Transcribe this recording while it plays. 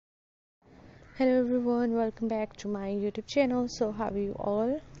Hello everyone, welcome back to my YouTube channel. So how are you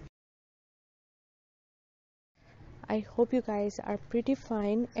all? I hope you guys are pretty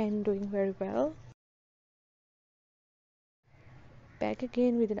fine and doing very well. Back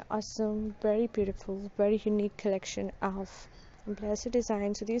again with an awesome, very beautiful, very unique collection of blazer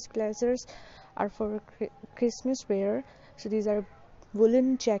designs. So these blazers are for Christmas wear. So these are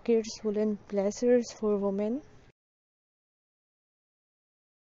woolen jackets, woolen blazers for women.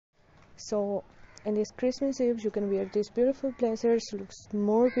 So in this Christmas Eve, you can wear these beautiful blazers, looks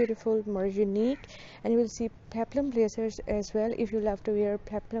more beautiful, more unique, and you will see peplum blazers as well if you love to wear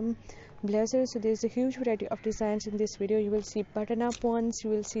peplum blazers. So there's a huge variety of designs in this video. You will see button-up ones, you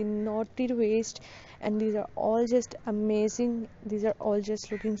will see knotted waist, and these are all just amazing. These are all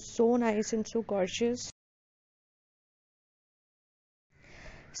just looking so nice and so gorgeous.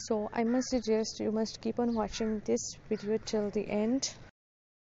 So I must suggest you must keep on watching this video till the end.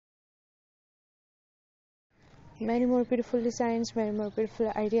 Many more beautiful designs, many more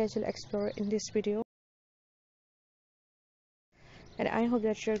beautiful ideas you'll explore in this video, and I hope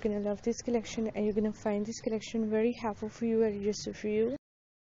that you're gonna love this collection and you're gonna find this collection very helpful for you and useful for you.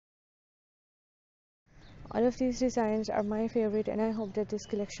 All of these designs are my favorite, and I hope that this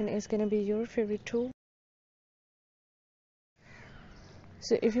collection is gonna be your favorite too.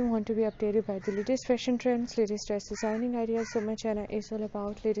 So if you want to be updated by the latest fashion trends, latest dress designing ideas, so my channel is all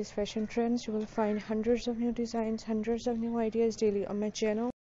about latest fashion trends. You will find hundreds of new designs, hundreds of new ideas daily on my channel,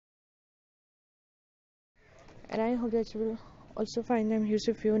 and I hope that you will also find them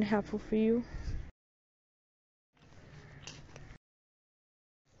useful for you and helpful for you.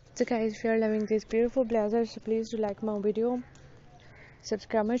 So guys, if you are loving these beautiful blazers, so please do like my video,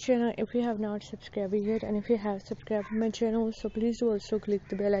 subscribe my channel if you have not subscribed yet, and if you have subscribed my channel, so please do also click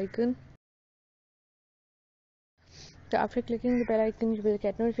the bell icon. So after clicking the bell icon, you will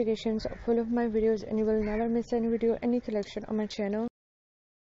get notifications of all of my videos, and you will never miss any video, any collection on my channel.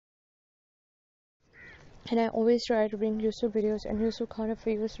 And I always try to bring useful videos and useful content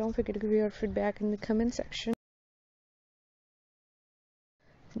for you, so don't forget to give your feedback in the comment section.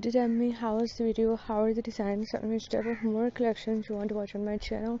 Do tell me how is the video, how are the designs, and which type of more collections you want to watch on my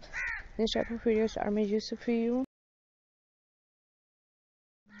channel. These type of videos are my useful for you.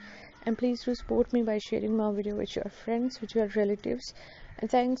 And please do support me by sharing my video with your friends, with your relatives,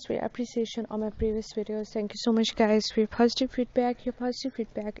 and thanks for your appreciation on my previous videos. Thank you so much guys for your positive feedback. Your positive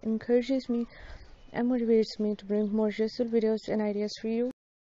feedback encourages me and motivates me to bring more useful videos and ideas for you.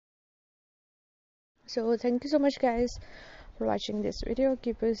 So thank you so much guys for watching this video.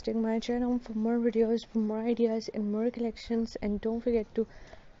 Keep visiting my channel for more videos, for more ideas and more collections, and don't forget to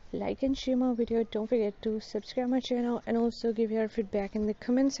like and share my video. Don't forget to subscribe my channel and also give your feedback in the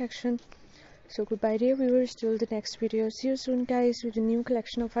comment section. So goodbye dear viewers, till the next video. See you soon guys with a new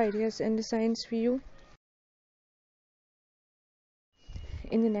collection of ideas and designs for you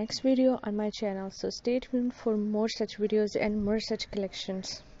in the next video on my channel. So stay tuned for more such videos and more such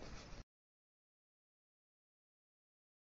collections.